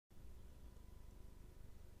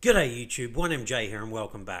G'day YouTube, 1MJ here and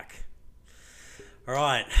welcome back.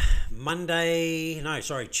 Alright,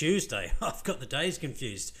 Tuesday. I've got the days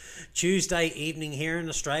confused. Tuesday evening here in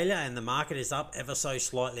Australia and the market is up ever so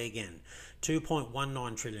slightly again.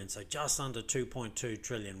 2.19 trillion, so just under 2.2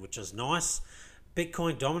 trillion, which is nice.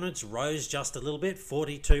 Bitcoin dominance rose just a little bit,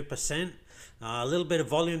 42%. A little bit of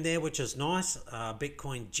volume there, which is nice.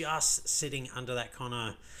 Bitcoin just sitting under that kind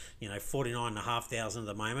of, 49,500 at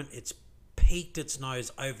the moment. It's peaked its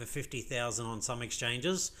nose over 50,000 on some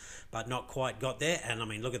exchanges, but not quite got there. And I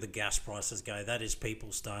mean, look at the gas prices go. That is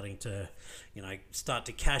people starting to, start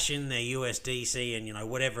to cash in their USDC and,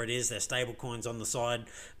 whatever it is, their stable coins on the side,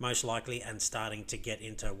 most likely, and starting to get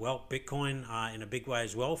into, well, Bitcoin in a big way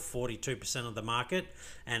as well, 42% of the market,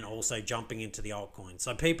 and also jumping into the altcoins.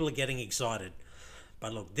 So people are getting excited.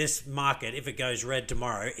 But look, this market, if it goes red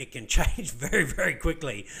tomorrow, it can change very, very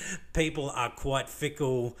quickly. People are quite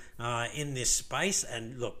fickle in this space.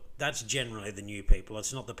 And look, that's generally the new people.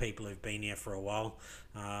 It's not the people who've been here for a while.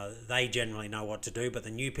 They generally know what to do. But the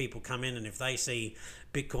new people come in, and if they see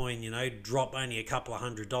Bitcoin, drop only a couple of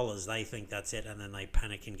 $100, they think that's it. And then they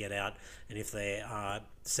panic and get out. And if they're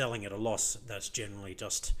selling at a loss, that's generally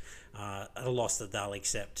just a loss that they'll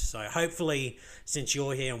accept. So hopefully, since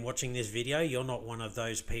you're here and watching this video, you're not one of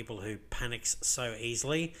those people who panics so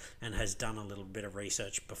easily and has done a little bit of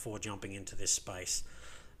research before jumping into this space.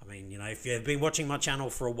 I mean, if you've been watching my channel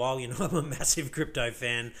for a while, I'm a massive crypto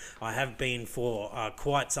fan. I have been for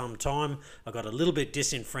quite some time. I got a little bit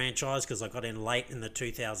disenfranchised because I got in late in the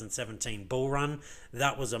 2017 bull run.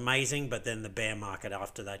 That was amazing, but then the bear market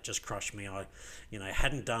after that just crushed me. I,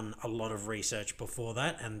 hadn't done a lot of research before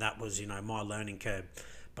that, and that was, my learning curve.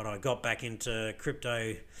 But I got back into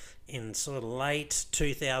crypto in sort of late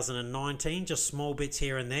 2019, just small bits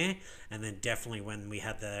here and there, and then definitely when we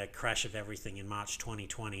had the crash of everything in March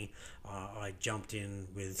 2020, I jumped in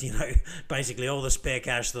with basically all the spare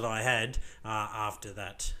cash that I had after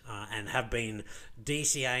that, and have been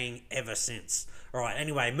DCAing ever since. All right,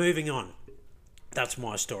 anyway, moving on. That's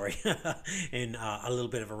my story in a little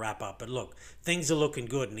bit of a wrap up. But look, things are looking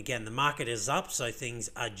good, and again, the market is up, so things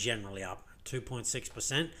are generally up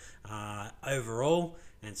 2.6% overall.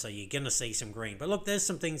 And so you're going to see some green. But look, there's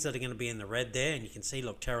some things that are going to be in the red there. And you can see,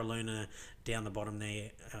 look, Terra Luna down the bottom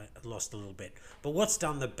there lost a little bit. But what's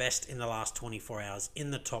done the best in the last 24 hours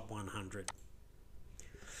in the top 100?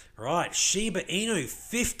 All right, Shiba Inu,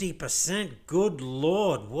 50%. Good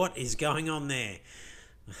Lord, what is going on there?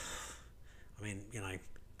 I mean,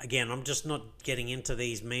 again, I'm just not getting into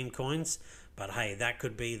these meme coins. But hey, that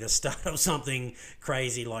could be the start of something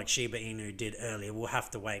crazy like Shiba Inu did earlier. We'll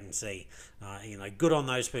have to wait and see. Good on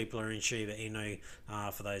those people who are in Shiba Inu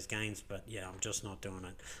for those gains. But yeah, I'm just not doing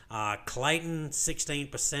it. Clayton,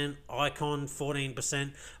 16%. Icon,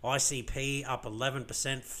 14%. ICP, up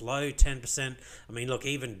 11%. Flow, 10%. I mean, look,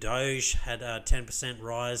 even Doge had a 10%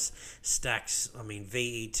 rise. Stacks,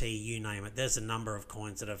 VET, you name it. There's a number of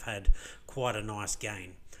coins that have had quite a nice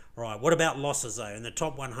gain. Right, what about losses though? In the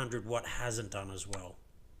top 100, what hasn't done as well?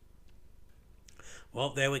 Well,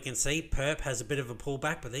 there we can see Perp has a bit of a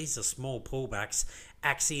pullback, but these are small pullbacks.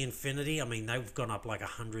 Axie Infinity, they've gone up like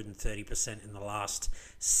 130% in the last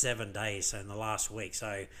 7 days, so in the last week.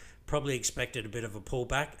 So probably expected a bit of a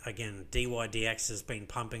pullback. Again, DYDX has been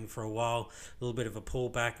pumping for a while. A little bit of a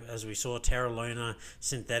pullback. As we saw, Terra Luna,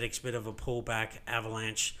 Synthetics, bit of a pullback.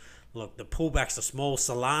 Avalanche. Look, the pullbacks are small.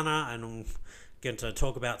 Solana, and I'm going to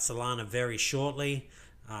talk about Solana very shortly.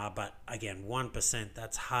 But again, 1%,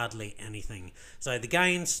 that's hardly anything. So the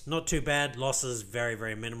gains, not too bad. Losses, very,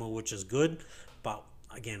 very minimal, which is good. But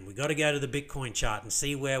again, we got to go to the Bitcoin chart and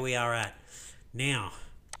see where we are at. Now,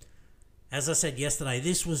 as I said yesterday,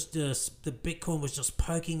 this was just, the Bitcoin was just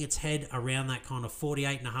poking its head around that kind of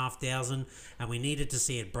 48,500, and we needed to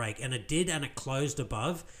see it break. And it did, and it closed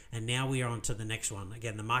above, and now we are on to the next one.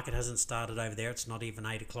 Again, the market hasn't started over there. It's not even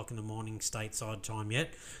 8 o'clock in the morning stateside time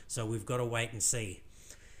yet, so we've got to wait and see.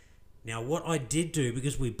 Now, what I did do,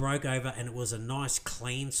 because we broke over and it was a nice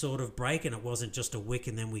clean sort of break and it wasn't just a wick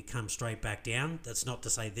and then we come straight back down. That's not to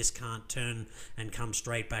say this can't turn and come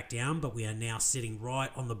straight back down, but we are now sitting right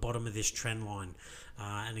on the bottom of this trend line.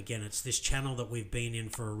 And again, it's this channel that we've been in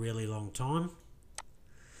for a really long time.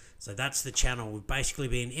 So that's the channel. We've basically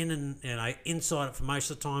been in and inside it for most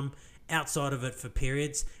of the time, outside of it for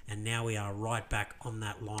periods, and now we are right back on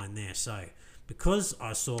that line there. So because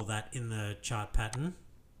I saw that in the chart pattern,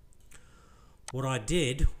 what I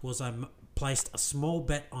did was I placed a small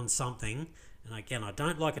bet on something, and again, I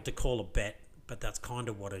don't like it to call a bet, but that's kind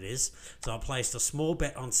of what it is. So I placed a small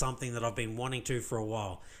bet on something that I've been wanting to for a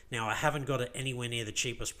while. Now, I haven't got it anywhere near the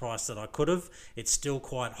cheapest price that I could have. It's still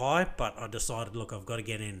quite high, but I decided, look, I've got to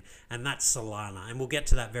get in, and that's Solana, and we'll get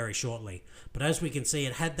to that very shortly. But as we can see,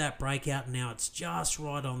 it had that breakout, and now it's just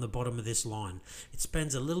right on the bottom of this line. It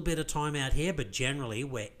spends a little bit of time out here, but generally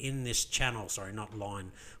we're in this channel, sorry, not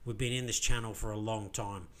line. We've been in this channel for a long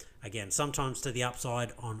time. Again, sometimes to the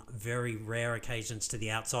upside, on very rare occasions to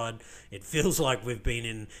the outside. It feels like we've been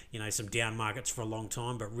in, some down markets for a long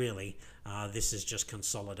time, but really, this is just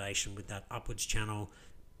consolidation with that upwards channel.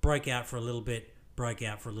 Broke out for a little bit,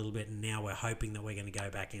 and now we're hoping that we're going to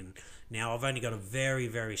go back in. Now, I've only got a very,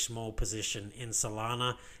 very small position in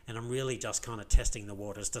Solana, and I'm really just kind of testing the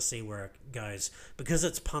waters to see where it goes. Because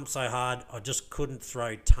it's pumped so hard, I just couldn't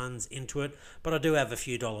throw tons into it, but I do have a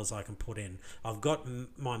few dollars I can put in. I've got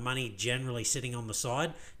my money generally sitting on the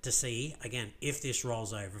side to see, again, if this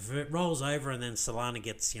rolls over. If it rolls over and then Solana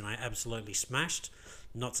gets, absolutely smashed,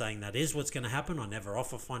 not saying that is what's going to happen. I never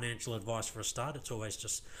offer financial advice for a start. It's always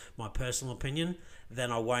just my personal opinion.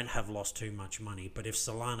 Then I won't have lost too much money. But if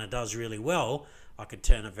Solana does really well, I could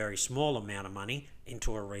turn a very small amount of money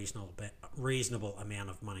into a reasonable amount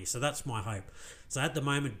of money. So that's my hope. So at the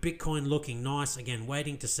moment, Bitcoin looking nice. Again,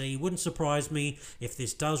 waiting to see. Wouldn't surprise me if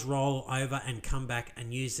this does roll over and come back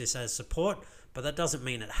and use this as support. But that doesn't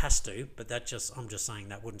mean it has to, but I'm just saying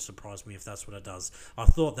that wouldn't surprise me if that's what it does. I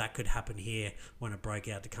thought that could happen here when it broke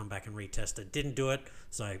out to come back and retest it. Didn't do it,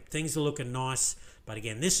 so things are looking nice. But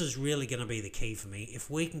again, this is really going to be the key for me. If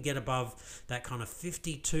we can get above that kind of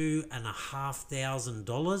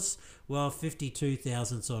 $52,500, well,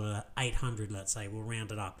 52,000 sort of 800, let's say, we'll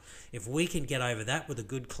round it up. If we can get over that with a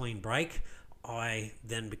good clean break, I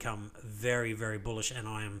then become very, very bullish, and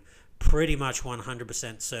I am pretty much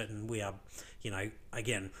 100% certain we are,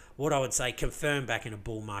 again, what I would say confirmed back in a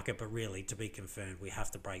bull market, but really to be confirmed, we have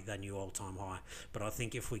to break that new all-time high. But I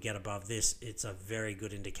think if we get above this, it's a very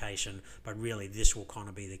good indication, but really this will kind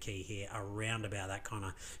of be the key here, around about that kind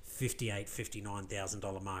of $58,000,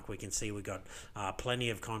 $59,000 mark. We can see we got plenty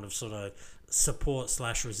of kind of sort of support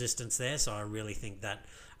 / resistance there, so I really think that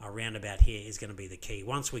around about here is going to be the key.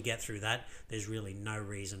 Once we get through that, there's really no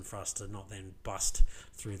reason for us to not then bust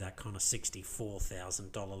through that kind of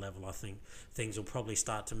 $64,000 level. I think things will probably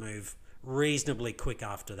start to move reasonably quick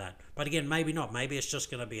after that. But again, maybe not. Maybe it's just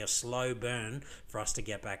going to be a slow burn for us to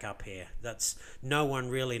get back up here. That's, no one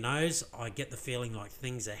really knows. I get the feeling like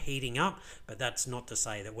things are heating up, but that's not to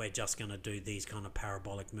say that we're just going to do these kind of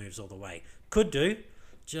parabolic moves all the way. Could do.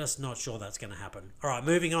 Just not sure that's going to happen. All right,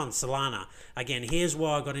 moving on. Solana. Again, here's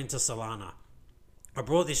why I got into Solana. I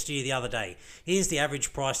brought this to you the other day. Here's the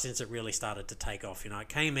average price since it really started to take off. It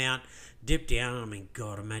came out, dipped down. I mean,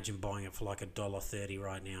 God, imagine buying it for like $1.30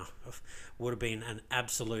 right now. Would have been an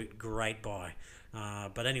absolute great buy.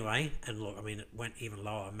 But anyway, and look, I mean, it went even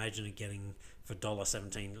lower. Imagine it getting for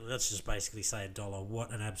 $1.17. Let's just basically say $1.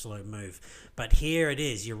 What an absolute move. But here it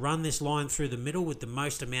is. You run this line through the middle with the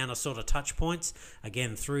most amount of sort of touch points.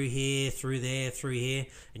 Again, through here, through there, through here.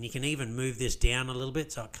 And you can even move this down a little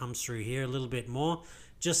bit so it comes through here a little bit more.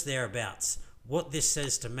 Just thereabouts. What this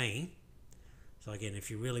says to me, so again,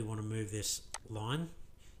 if you really want to move this line,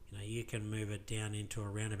 you can move it down into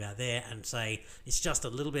around about there and say it's just a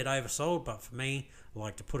little bit oversold, but for me, I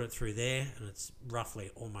like to put it through there, and it's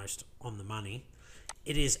roughly almost on the money.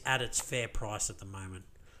 It is at its fair price at the moment.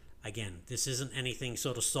 Again, this isn't anything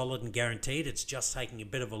sort of solid and guaranteed. It's just taking a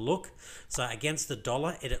bit of a look. So against the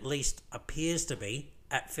dollar, it at least appears to be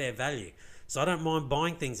at fair value. So I don't mind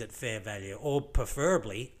buying things at fair value, or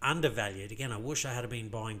preferably undervalued. Again, I wish I had been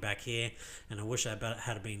buying back here, and I wish I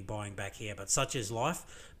had been buying back here, but such is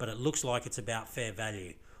life. But it looks like it's about fair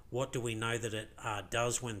value. What do we know that it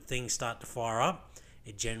does when things start to fire up?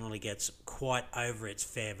 It generally gets quite over its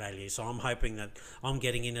fair value. So I'm hoping that I'm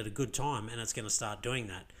getting in at a good time, and it's going to start doing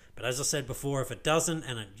that. But as I said before, if it doesn't,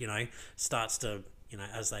 and it starts to,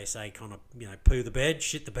 as they say, kind of, poo the bed,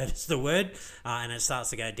 shit the bed is the word, and it starts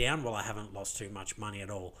to go down, well, I haven't lost too much money at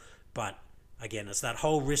all. But again, it's that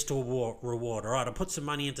whole risk to reward. All right, I put some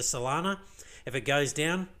money into Solana. If it goes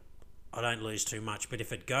down, I don't lose too much. But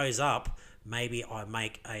if it goes up, maybe I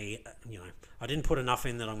make I didn't put enough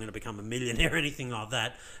in that I'm going to become a millionaire or anything like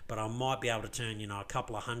that, but I might be able to turn, a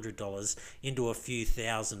couple of $100 into a few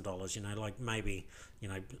 $1,000s, like maybe,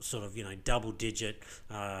 sort of, double digit,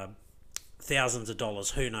 thousands of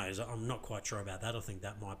dollars. Who knows? I'm not quite sure about that. I think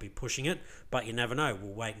that might be pushing it, but you never know.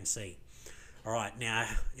 We'll wait and see. All right, now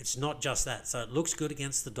it's not just that. So it looks good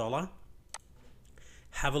against the dollar.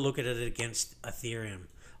 Have a look at it against Ethereum.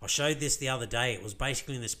 I showed this the other day. It was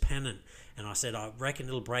basically in this pennant, and I said I reckon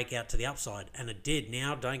it'll break out to the upside, and it did.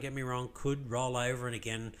 Now, don't get me wrong, could roll over and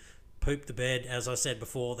again poop the bed. As I said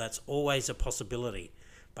before, that's always a possibility,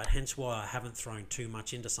 but hence why I haven't thrown too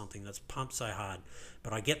much into something that's pumped so hard.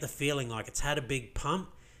 But I get the feeling like it's had a big pump,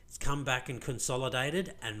 it's come back and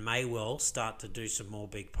consolidated, and may well start to do some more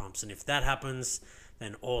big pumps. And if that happens,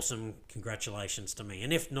 then awesome, congratulations to me.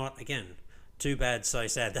 And if not, again, too bad, so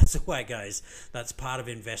sad. That's the way it goes. That's part of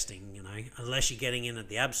investing, you know. Unless you're getting in at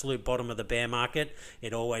the absolute bottom of the bear market,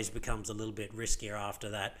 it always becomes a little bit riskier after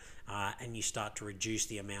that, and you start to reduce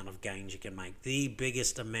the amount of gains you can make. The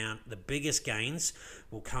biggest gains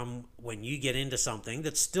will come when you get into something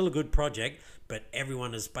that's still a good project, but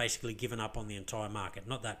everyone has basically given up on the entire market.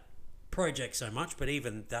 Not that project so much, but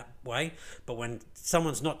even that way. But when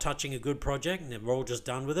someone's not touching a good project and they're all just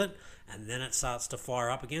done with it, and then it starts to fire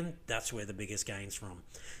up again, that's where the biggest gains from.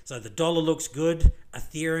 So the dollar looks good.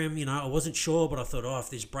 Ethereum, you know, I wasn't sure, but I thought, oh, if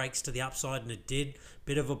this breaks to the upside, and it did,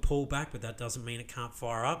 bit of a pullback, but that doesn't mean it can't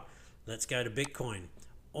fire up. Let's go to Bitcoin.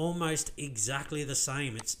 Almost exactly the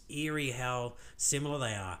same. It's eerie how similar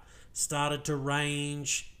they are. Started to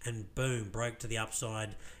range and boom, broke to the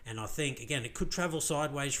upside. And I think, again, it could travel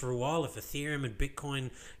sideways for a while. If Ethereum and Bitcoin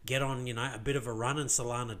get on, you know, a bit of a run and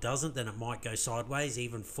Solana doesn't, then it might go sideways,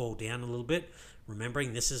 even fall down a little bit.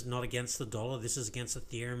 Remembering this is not against the dollar, this is against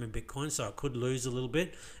Ethereum and Bitcoin, so it could lose a little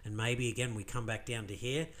bit, and maybe again we come back down to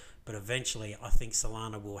here. But eventually I think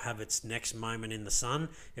Solana will have its next moment in the sun.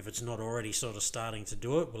 If it's not already sort of starting to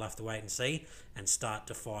do it, we'll have to wait and see, and start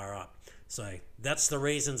to fire up. So that's the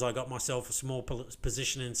reasons I got myself a small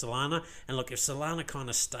position in Solana. And look, if Solana kind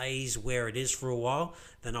of stays where it is for a while,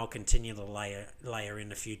 then I'll continue to layer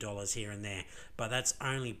in a few dollars here and there. But that's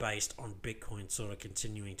only based on Bitcoin sort of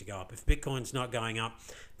continuing to go up. If Bitcoin's not going up,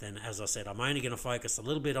 then as I said, I'm only going to focus a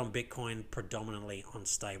little bit on Bitcoin, predominantly on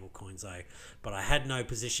stable coins though. But I had no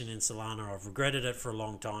position in Solana. I've regretted it for a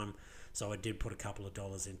long time. So I did put a couple of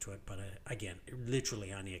dollars into it. But again,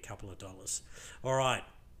 literally only a couple of dollars. All right.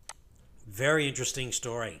 Very interesting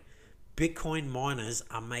story. Bitcoin miners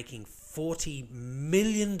are making $40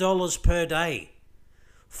 million per day.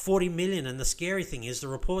 40 million. And the scary thing is, the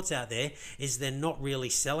reports out there is they're not really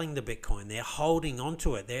selling the Bitcoin. They're holding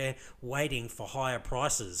onto it. They're waiting for higher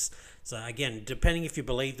prices. So again, depending if you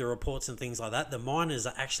believe the reports and things like that, the miners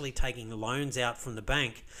are actually taking loans out from the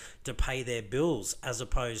bank to pay their bills as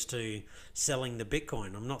opposed to selling the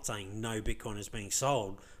Bitcoin. I'm not saying no Bitcoin is being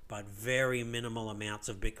sold, but very minimal amounts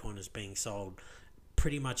of Bitcoin is being sold.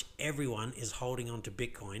 Pretty much everyone is holding on to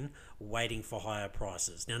Bitcoin, waiting for higher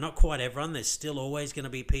prices. Now, not quite everyone. There's still always going to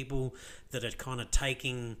be people that are kind of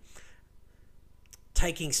taking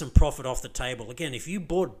some profit off the table. Again, if you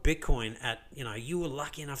bought Bitcoin at, you know, you were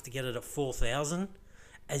lucky enough to get it at 4,000,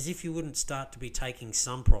 as if you wouldn't start to be taking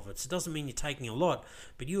some profits. It doesn't mean you're taking a lot,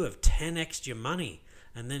 but you have 10x your money.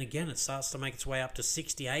 And then again, it starts to make its way up to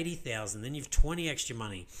 60, 80,000. Then you've 20 extra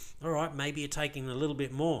money. All right, maybe you're taking a little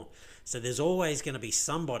bit more. So there's always going to be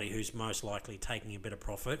somebody who's most likely taking a bit of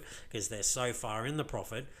profit because they're so far in the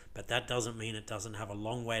profit. But that doesn't mean it doesn't have a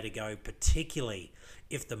long way to go, particularly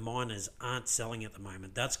if the miners aren't selling at the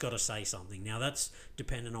moment. That's got to say something. Now, that's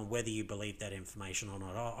dependent on whether you believe that information or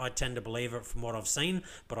not. I tend to believe it from what I've seen,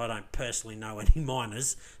 but I don't personally know any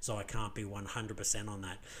miners, so I can't be 100% on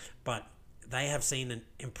that. But they have seen an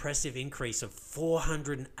impressive increase of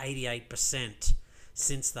 488%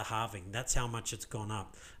 since the halving. That's how much it's gone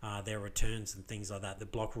up. Their returns and things like that. The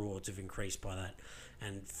block rewards have increased by that.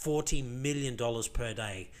 And $40 million per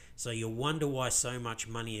day. So you wonder why so much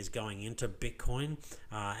money is going into Bitcoin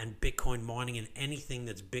and Bitcoin mining and anything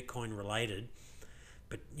that's Bitcoin related.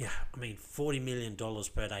 But yeah, I mean, $40 million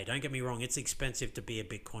per day. Don't get me wrong, it's expensive to be a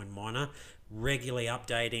Bitcoin miner. Regularly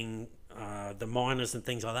updating the miners and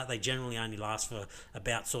things like that, they generally only last for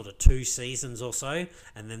about sort of 2 seasons or so,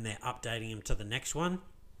 and then they're updating them to the next one.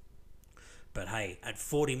 But hey, at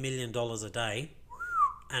 $40 million a day,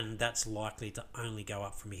 and that's likely to only go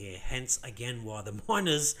up from here. Hence, again, why the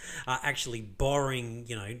miners are actually borrowing,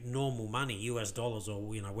 you know, normal money, US dollars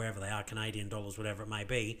or, you know, wherever they are, Canadian dollars, whatever it may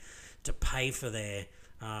be, to pay for their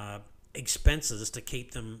expenses to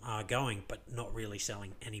keep them going, but not really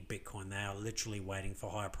selling any Bitcoin. They are literally waiting for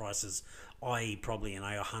higher prices, i.e. probably, you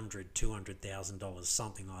know, $100,000, $200,000,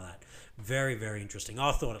 something like that. Very, very interesting.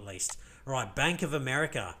 I thought at least. All right, Bank of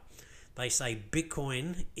America. They say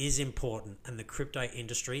Bitcoin is important and the crypto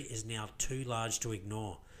industry is now too large to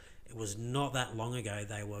ignore. It was not that long ago.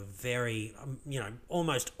 They were very,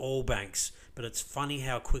 almost all banks. But it's funny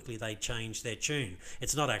how quickly they changed their tune.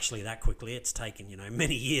 It's not actually that quickly. It's taken,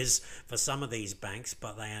 many years for some of these banks,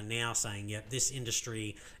 but they are now saying, yep, this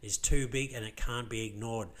industry is too big and it can't be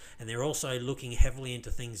ignored. And they're also looking heavily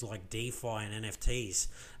into things like DeFi and NFTs.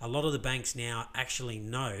 A lot of the banks now actually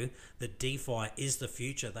know that DeFi is the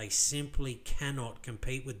future. They simply cannot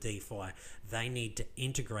compete with DeFi. They need to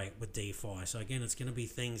integrate with DeFi. So again, it's going to be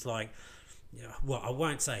things like, well, I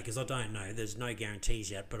won't say because I don't know. There's no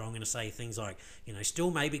guarantees yet, but I'm going to say things like,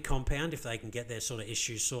 still maybe Compound if they can get their sort of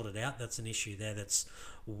issues sorted out. That's an issue there that's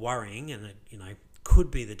worrying, and it,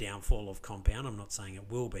 could be the downfall of Compound. I'm not saying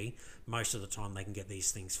it will be. Most of the time they can get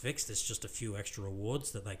these things fixed. There's just a few extra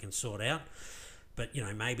rewards that they can sort out. But,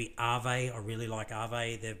 maybe Aave. I really like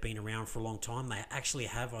Aave. They've been around for a long time. They actually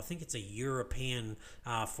have, I think it's a European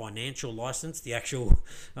financial license. The actual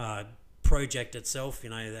project itself,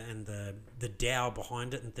 and the DAO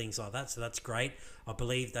behind it and things like that. So that's great. I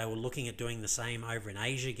believe they were looking at doing the same over in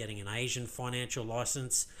Asia, getting an Asian financial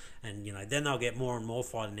license, and then they'll get more and more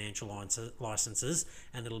financial licenses,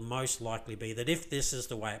 and it'll most likely be that if this is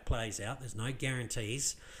the way it plays out, there's no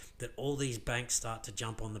guarantees that all these banks start to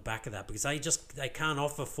jump on the back of that, because they can't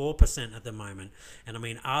offer 4% at the moment. And I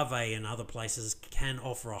mean, Aave and other places can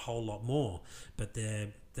offer a whole lot more, but the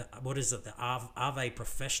Aave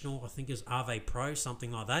Professional, I think is Aave Pro,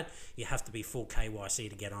 something like that. You have to be full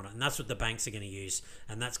KYC to get on it, and that's what the banks are going to use,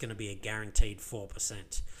 and that's going to be a guaranteed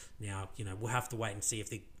 4%. Now, we'll have to wait and see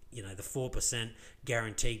if the 4%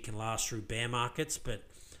 guaranteed can last through bear markets, but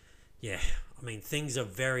yeah, I mean, things are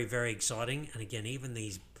very, very exciting. And again, even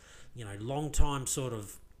these long time sort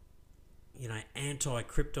of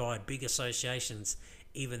anti-crypto big associations,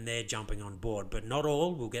 even they're jumping on board, but not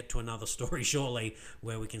all. We'll get to another story shortly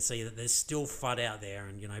where we can see that there's still FUD out there,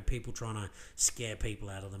 and people trying to scare people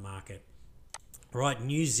out of the market. Right,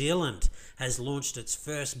 New Zealand has launched its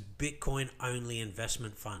first Bitcoin only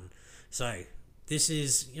investment fund. So this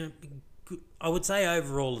is I would say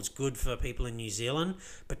overall it's good for people in New Zealand,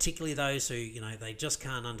 particularly those who they just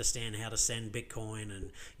can't understand how to send Bitcoin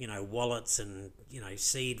and wallets and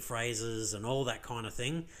seed phrases and all that kind of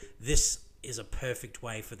thing. This is a perfect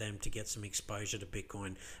way for them to get some exposure to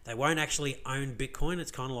Bitcoin. They won't actually own Bitcoin.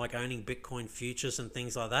 It's kind of like owning Bitcoin futures and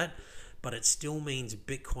things like that, but it still means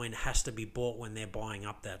Bitcoin has to be bought when they're buying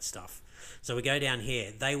up that stuff. So we go down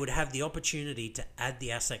here. They would have the opportunity to add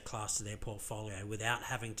the asset class to their portfolio without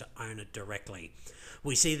having to own it directly.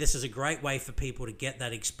 We see this as a great way for people to get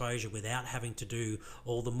that exposure without having to do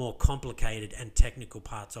all the more complicated and technical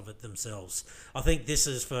parts of it themselves. I think this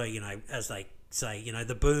is for, as they say,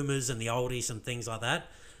 the boomers and the oldies and things like that,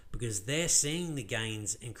 because they're seeing the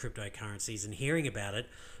gains in cryptocurrencies and hearing about it,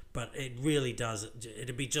 but it really does,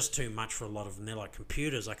 it'd be just too much for a lot of them. They're like,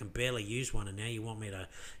 computers, I can barely use one, and now you want me to,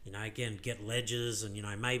 again, get ledgers and,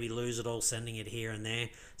 maybe lose it all sending it here and there.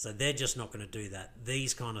 So they're just not going to do that.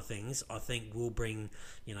 These kind of things, I think, will bring,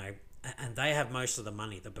 and they have most of the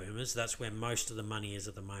money, the boomers. That's where most of the money is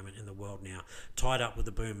at the moment in the world now, tied up with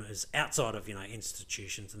the boomers outside of,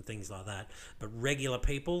 institutions and things like that. But regular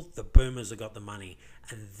people, the boomers have got the money,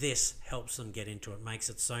 and this helps them get into it, makes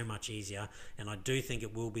it so much easier. And I do think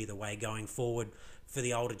it will be the way going forward for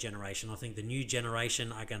the older generation. I think the new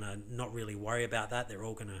generation are going to not really worry about that. They're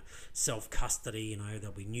all going to self-custody,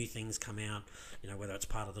 there'll be new things come out, whether it's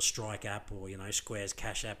part of the Strike app or, Square's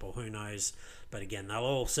Cash app or who knows. But again, they'll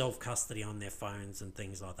all self-custody on their phones and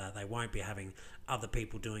things like that. They won't be having other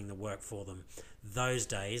people doing the work for them. Those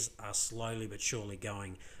days are slowly but surely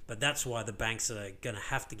going. But that's why the banks are going to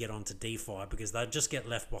have to get onto DeFi, because they'll just get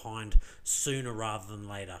left behind sooner rather than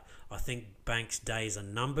later. I think banks' days are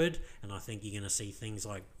numbered, and I think you're going to see things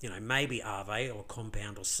like, maybe Aave or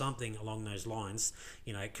Compound or something along those lines,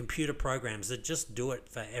 computer programs that just do it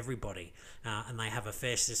for everybody, and they have a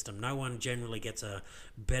fair system. No one generally gets a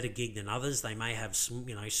better gig than others. They may have,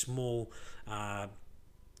 small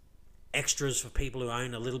extras for people who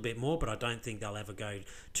own a little bit more, but I don't think they'll ever go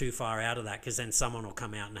too far out of that, because then someone will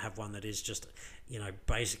come out and have one that is just,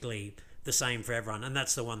 basically the same for everyone, and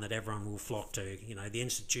that's the one that everyone will flock to. The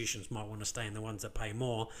institutions might want to stay in the ones that pay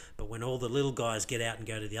more, but when all the little guys get out and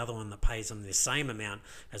go to the other one that pays them the same amount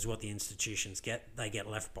as what the institutions get, they get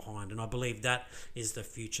left behind. And I believe that is the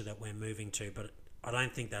future that we're moving to, but I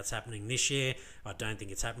don't think that's happening this year. I don't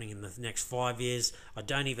think it's happening in the next 5 years. I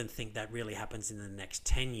don't even think that really happens in the next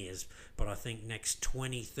 10 years. But I think next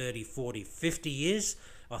 20, 30, 40, 50 years,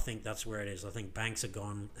 I think that's where it is. I think banks are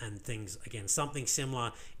gone, and things, again, something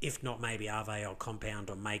similar, if not maybe Aave or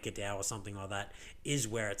Compound or MakerDAO or something like that, is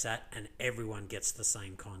where it's at, and everyone gets the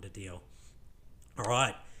same kind of deal. All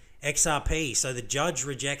right. XRP. So the judge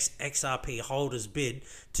rejects XRP holders' bid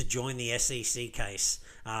to join the SEC case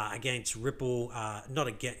against Ripple. Not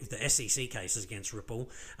against the SEC case is against Ripple.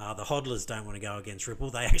 The hodlers don't want to go against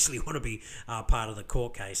Ripple. They actually want to be part of the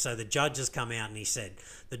court case. So the judge has come out and he said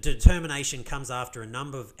the determination comes after a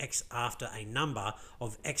number of XRP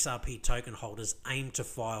token holders aim to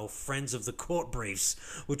file friends of the court briefs,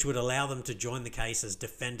 which would allow them to join the case as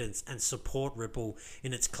defendants and support Ripple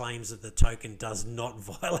in its claims that the token does not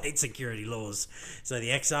violate security laws. So the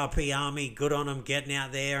XRP army, good on them, getting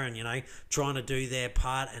out there and, trying to do their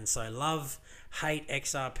part. And so love, hate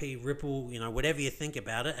XRP, Ripple, whatever you think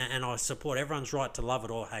about it. And I support everyone's right to love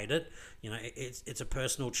it or hate it. It's a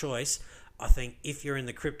personal choice. I think if you're in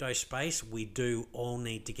the crypto space, we do all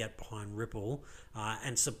need to get behind Ripple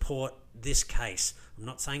and support this case. I'm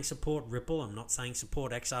not saying support Ripple. I'm not saying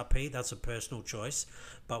support XRP. That's a personal choice.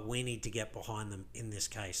 But we need to get behind them in this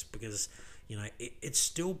case because, it's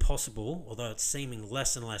still possible, although it's seeming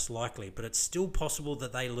less and less likely, but it's still possible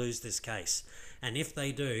that they lose this case. And if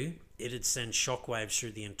they do, it'd send shockwaves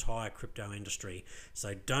through the entire crypto industry.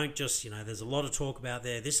 So don't just, there's a lot of talk about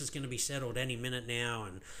there. This is going to be settled any minute now.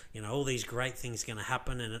 And, all these great things are going to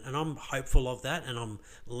happen. And I'm hopeful of that. And I'm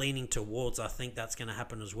leaning towards, I think that's going to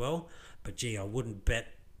happen as well. But gee, I wouldn't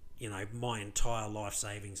bet, my entire life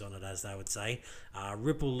savings on it, as they would say.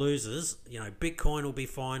 Ripple loses, Bitcoin will be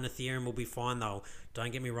fine. Ethereum will be fine.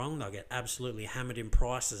 Don't get me wrong, they'll get absolutely hammered in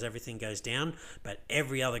price as everything goes down, but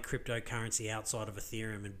every other cryptocurrency outside of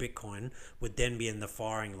Ethereum and Bitcoin would then be in the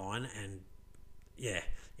firing line, and yeah,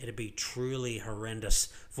 it'd be truly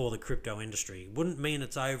horrendous for the crypto industry. Wouldn't mean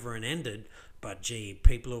it's over and ended, but gee,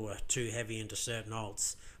 people who are too heavy into certain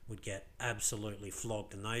alts would get absolutely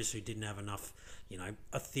flogged, and those who didn't have enough,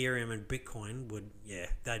 Ethereum and Bitcoin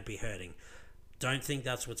they'd be hurting. Don't think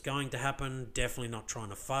that's what's going to happen. Definitely not trying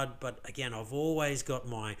to FUD. But again, I've always got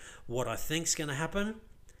what I think's going to happen,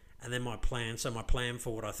 and then my plan. So my plan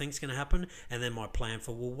for what I think's going to happen, and then my plan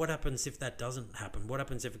for, what happens if that doesn't happen? What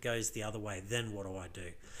happens if it goes the other way? Then what do I do?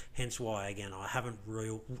 Hence why, again, I haven't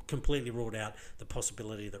completely ruled out the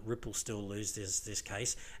possibility that Ripple still lose this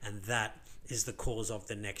case, and that is the cause of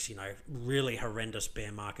the next, really horrendous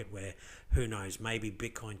bear market where, who knows, maybe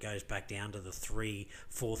Bitcoin goes back down to the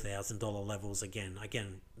 $4,000 levels again.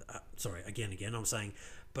 I'm saying,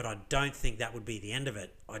 but I don't think that would be the end of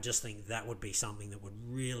it. I just think that would be something that would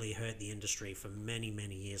really hurt the industry for many,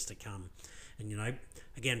 many years to come. And,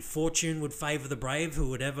 again, fortune would favor the brave who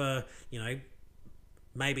would ever,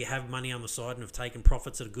 maybe have money on the side and have taken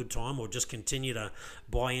profits at a good time, or just continue to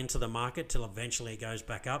buy into the market till eventually it goes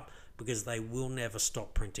back up, because they will never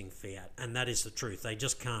stop printing fiat. And that is the truth. They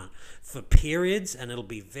just can't. For periods, and it'll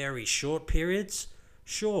be very short periods,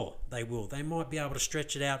 sure, they will. They might be able to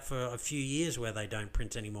stretch it out for a few years where they don't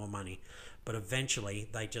print any more money. But eventually,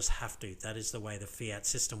 they just have to. That is the way the fiat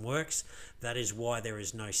system works. That is why there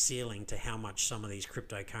is no ceiling to how much some of these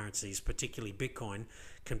cryptocurrencies, particularly Bitcoin,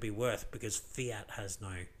 can be worth, because fiat has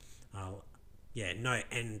no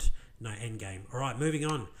end game. All right, moving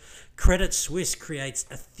on. Credit Suisse creates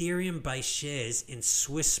Ethereum-based shares in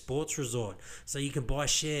Swiss sports resort. So you can buy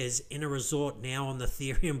shares in a resort now on the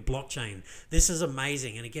Ethereum blockchain. This is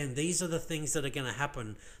amazing. And again, these are the things that are going to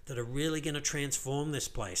happen that are really going to transform this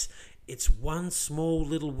place. It's one small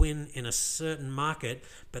little win in a certain market,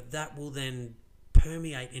 but that will then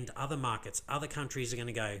permeate into other markets. Other countries are going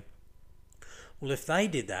to go, well, if they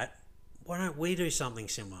did that, why don't we do something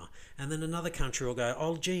similar? And then another country will go,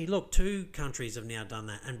 oh, gee, look, 2 countries have now done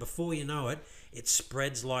that. And before you know it, it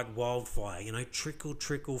spreads like wildfire, trickle,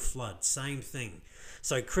 trickle, flood, same thing.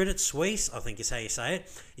 So Credit Suisse, I think is how you say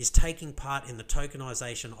it, is taking part in the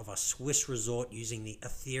tokenization of a Swiss resort using the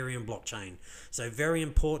Ethereum blockchain. So very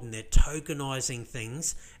important, they're tokenizing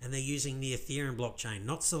things, and they're using the Ethereum blockchain,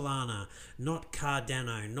 not Solana, not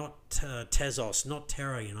Cardano, not Tezos, not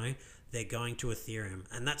Terra, They're going to Ethereum.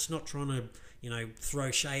 And that's not trying to,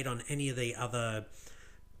 throw shade on any of the other,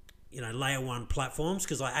 layer 1 platforms,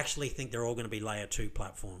 because I actually think they're all going to be layer 2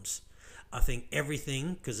 platforms. I think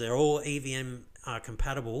everything, because they're all EVM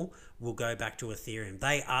compatible, will go back to Ethereum.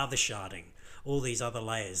 They are the sharding. All these other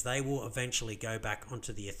layers, they will eventually go back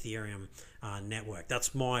onto the Ethereum network.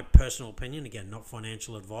 That's my personal opinion. Again, not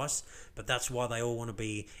financial advice, but that's why they all want to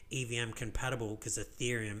be EVM compatible, because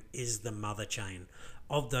Ethereum is the mother chain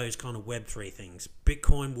of those kind of Web3 things.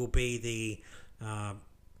 Bitcoin will be the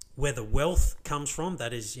where the wealth comes from.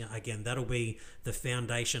 That is, again, that'll be the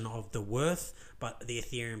foundation of the worth, but the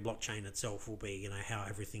Ethereum blockchain itself will be, how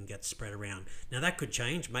everything gets spread around. Now that could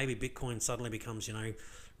change. Maybe Bitcoin suddenly becomes,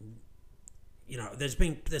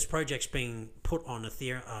 there's projects being put on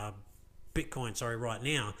Ethereum, Bitcoin, sorry, right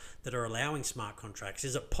now that are allowing smart contracts.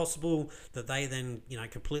 Is it possible that they then,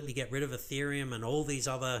 completely get rid of Ethereum and all these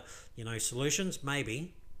other, solutions?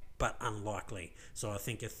 Maybe, but unlikely. So I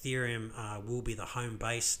think Ethereum will be the home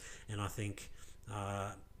base, and I think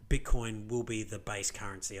Bitcoin will be the base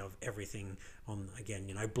currency of everything on, again,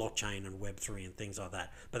 blockchain and Web3 and things like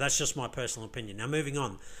that. But that's just my personal opinion. Now, moving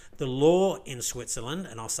on. The law in Switzerland,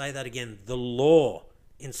 and I'll say that again, the law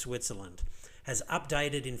in Switzerland has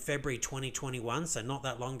updated in February 2021, so not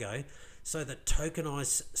that long ago, so that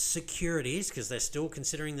tokenized securities, because they're still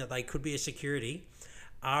considering that they could be a security,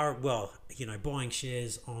 are, buying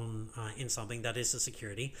shares on in something that is a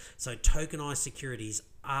security. So tokenized securities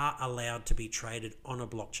are allowed to be traded on a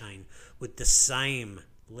blockchain with the same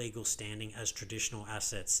legal standing as traditional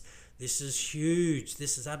assets. This is huge.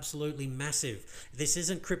 This is absolutely massive. This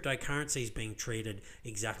isn't cryptocurrencies being treated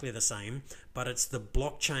exactly the same, but it's the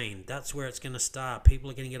blockchain. That's where it's going to start. People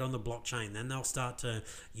are going to get on the blockchain. Then they'll start to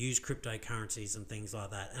use cryptocurrencies and things like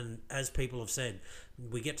that. And as people have said,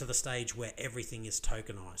 we get to the stage where everything is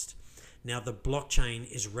tokenized. Now, the blockchain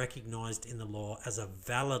is recognized in the law as a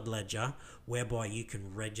valid ledger whereby you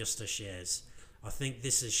can register shares. I think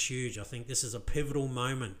this is huge. I think this is a pivotal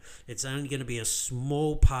moment. It's only going to be a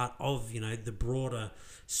small part of, the broader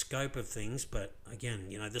scope of things. But again,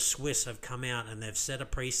 the Swiss have come out and they've set a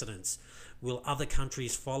precedence. Will other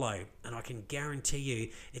countries follow? And I can guarantee you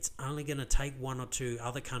it's only going to take one or two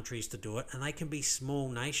other countries to do it. And they can be small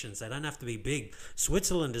nations. They don't have to be big.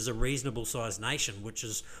 Switzerland is a reasonable sized nation, which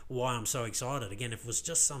is why I'm so excited. Again, if it was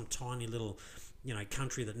just some tiny little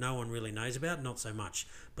country that no one really knows about, not so much.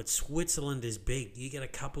 But Switzerland is big. You get a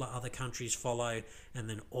couple of other countries follow, and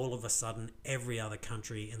then all of a sudden every other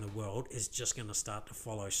country in the world is just going to start to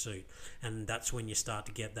follow suit. And that's when you start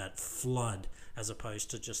to get that flood as opposed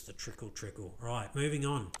to just the trickle. Right, moving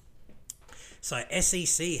on. So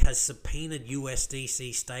SEC has subpoenaed USDC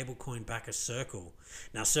stablecoin backer Circle.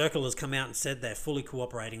 Now Circle has come out and said they're fully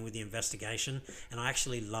cooperating with the investigation, and I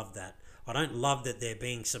actually love that. I don't love that they're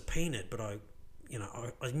being subpoenaed, but I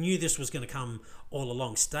knew this was going to come all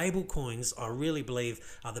along. Stable coins, I really believe,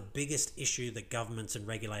 are the biggest issue that governments and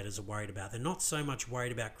regulators are worried about. They're not so much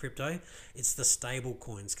worried about crypto, it's the stable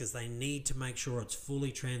coins, because they need to make sure it's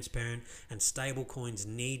fully transparent, and stable coins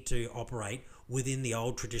need to operate within the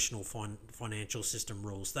old traditional financial system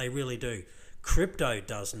rules. They really do. Crypto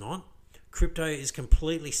does not. Crypto is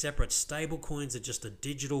completely separate. Stable coins are just a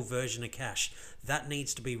digital version of cash. That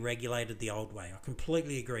needs to be regulated the old way. I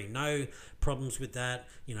completely agree. No problems with that.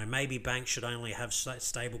 Maybe banks should only have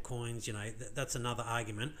stable coins. That's another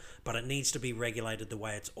argument. But it needs to be regulated the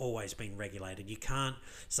way it's always been regulated. You can't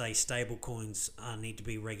say stable coins need to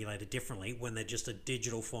be regulated differently when they're just a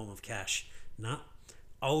digital form of cash. No.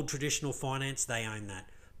 Old traditional finance, they own that.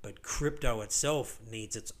 But crypto itself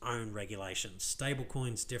needs its own regulations.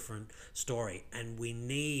 Stablecoin's different story. And we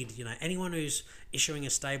need, anyone who's issuing a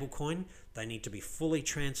stablecoin, they need to be fully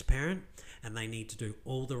transparent and they need to do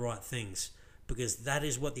all the right things, because that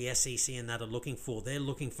is what the SEC and that are looking for. They're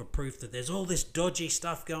looking for proof that there's all this dodgy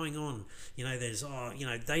stuff going on.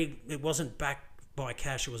 It wasn't backed by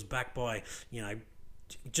cash, it was backed by,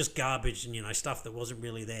 just garbage and, stuff that wasn't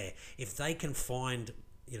really there. If they can find,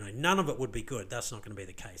 none of it would be good. That's not going to be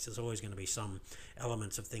the case. There's always going to be some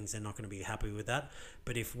elements of things they're not going to be happy with that.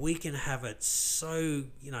 But if we can have it so,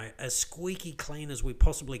 as squeaky clean as we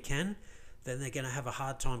possibly can, then they're going to have a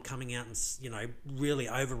hard time coming out and, really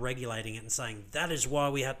over-regulating it and saying that is why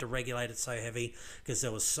we had to regulate it so heavy, because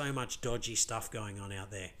there was so much dodgy stuff going on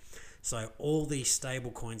out there. So all these stable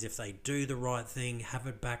coins, if they do the right thing, have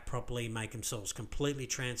it back properly, make themselves completely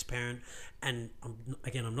transparent, and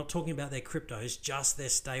again, I'm not talking about their cryptos, just their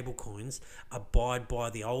stable coins, abide by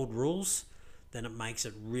the old rules, then it makes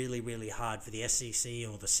it really, really hard for the SEC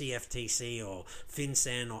or the CFTC or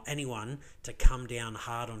FinCEN or anyone to come down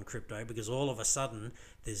hard on crypto, because all of a sudden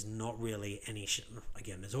there's not really any,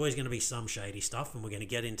 again, there's always going to be some shady stuff, and we're going to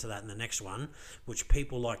get into that in the next one, which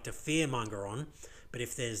people like to fearmonger on. But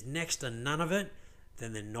if there's next to none of it,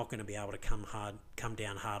 then they're not going to be able to come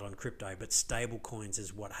down hard on crypto. But stable coins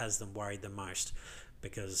is what has them worried the most,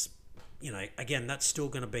 because, again, that's still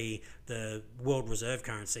going to be the world reserve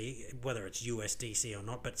currency, whether it's USDC or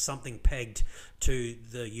not, but something pegged to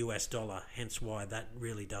the US dollar, hence why that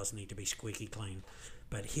really does need to be squeaky clean.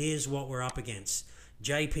 But here's what we're up against.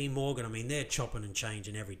 JP Morgan, they're chopping and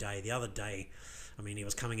changing every day. The other day, he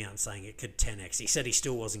was coming out and saying it could 10x. He said he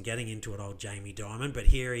still wasn't getting into it, old Jamie Dimon, but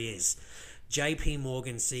here he is. JP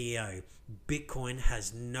Morgan CEO, Bitcoin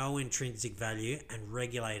has no intrinsic value and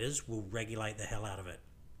regulators will regulate the hell out of it.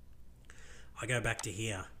 I go back to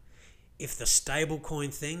here. if the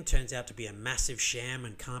stablecoin thing turns out to be a massive sham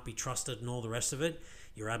and can't be trusted and all the rest of it,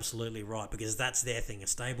 you're absolutely right, because that's their thing. A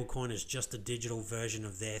stablecoin is just a digital version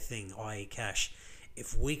of their thing, i.e. cash.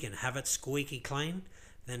 If we can have it squeaky clean,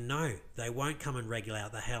 then no, they won't come and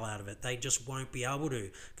regulate the hell out of it. They just won't be able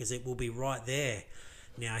to, because it will be right there.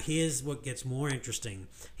 Now, here's what gets more interesting.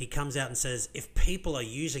 He comes out and says, if people are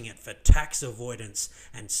using it for tax avoidance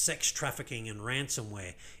and sex trafficking and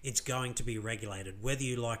ransomware, it's going to be regulated, whether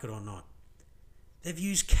you like it or not. They've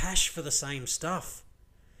used cash for the same stuff.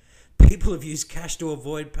 People have used cash to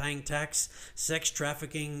avoid paying tax. Sex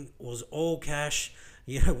trafficking was all cash,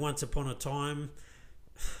 once upon a time.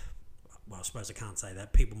 Well, I suppose I can't say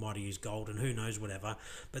that. People might have used gold and who knows, whatever.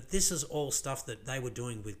 But this is all stuff that they were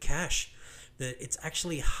doing with cash. That it's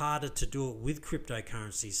actually harder to do it with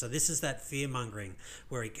cryptocurrency. So this is that fear-mongering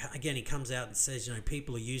where, he comes out and says,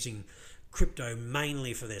 people are using crypto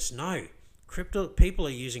mainly for this. No. People are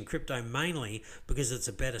using crypto mainly because it's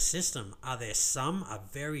a better system. Are there a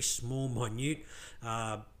very small, minute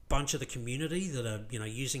bunch of the community that are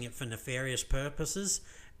using it for nefarious purposes?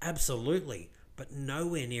 Absolutely, but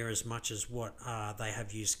nowhere near as much as what they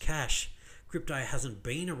have used cash. Crypto hasn't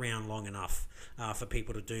been around long enough for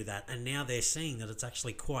people to do that, and now they're seeing that it's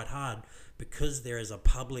actually quite hard because there is a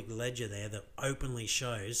public ledger there that openly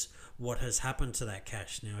shows what has happened to that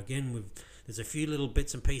cash. Now again, there's a few little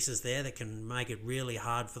bits and pieces there that can make it really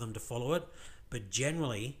hard for them to follow it, but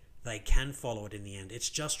generally they can follow it in the end. It's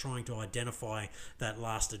just trying to identify that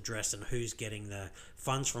last address and who's getting the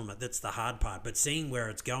funds from it. That's the hard part, but seeing where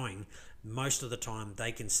it's going, most of the time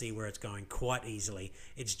they can see where it's going quite easily.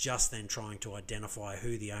 It's just then trying to identify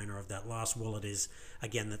who the owner of that last wallet is,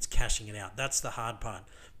 again, that's cashing it out. That's the hard part,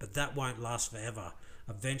 but that won't last forever.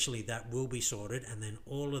 Eventually that will be sorted, and then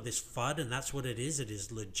all of this FUD, and that's what it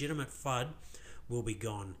is legitimate FUD, will be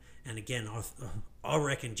gone. And again, I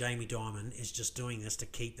reckon Jamie Dimon is just doing this to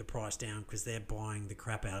keep the price down because they're buying the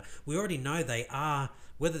crap out. We already know they are,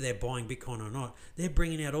 whether they're buying Bitcoin or not. They're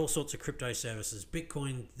bringing out all sorts of crypto services,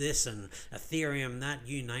 Bitcoin this and Ethereum that,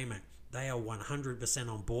 you name it. They are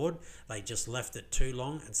 100% on board. They just left it too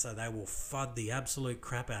long, and so they will FUD the absolute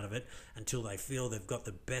crap out of it until they feel they've got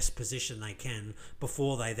the best position they can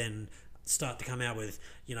before they then start to come out with,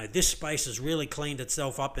 this space has really cleaned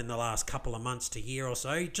itself up in the last couple of months to year or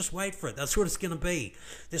so. Just wait for it. That's what it's going to be.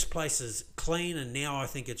 This place is clean, and now I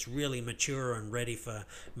think it's really mature and ready for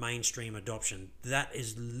mainstream adoption. That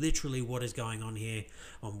is literally what is going on here.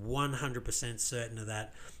 I'm 100% certain of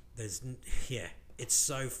that. It's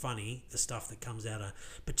so funny, the stuff that comes out of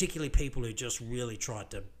particularly people who just really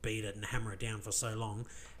tried to beat it and hammer it down for so long,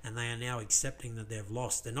 and they are now accepting that they've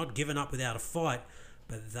lost. They're not giving up without a fight,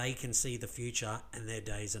 but they can see the future and their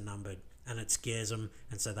days are numbered, and it scares them,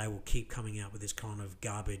 and so they will keep coming out with this kind of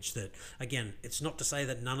garbage that, again, it's not to say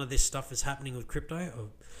that none of this stuff is happening with crypto.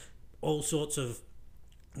 All sorts of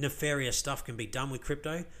nefarious stuff can be done with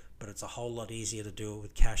crypto, but it's a whole lot easier to do it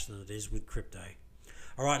with cash than it is with crypto.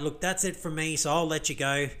 All right, look, that's it from me, so I'll let you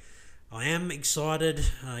go. I am excited.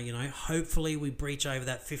 Hopefully we breach over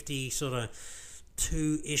that 50 sort of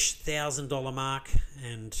 $2,000 mark,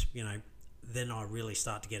 and then I really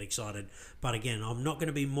start to get excited. But again, I'm not going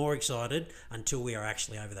to be more excited until we are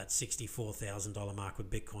actually over that $64,000 mark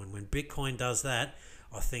with Bitcoin. When Bitcoin does that,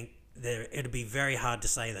 I think it'll be very hard to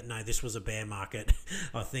say that, no, this was a bear market.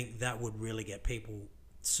 I think that would really get people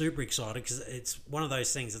super excited, because it's one of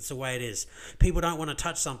those things. It's the way it is. People don't want to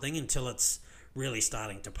touch something until it's really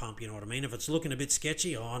starting to pump, you know what I mean? If it's looking a bit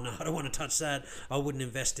sketchy, oh no, I don't want to touch that, I wouldn't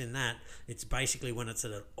invest in that. It's basically when it's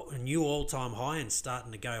at a new all-time high and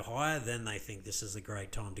starting to go higher, then they think this is a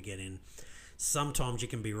great time to get in. Sometimes you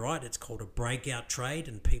can be right, it's called a breakout trade,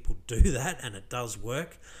 and people do that and it does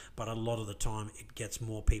work, but a lot of the time it gets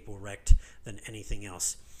more people wrecked than anything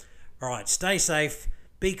else. All right, stay safe,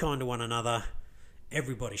 be kind to one another.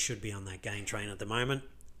 Everybody should be on that gain train at the moment,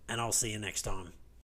 and I'll see you next time.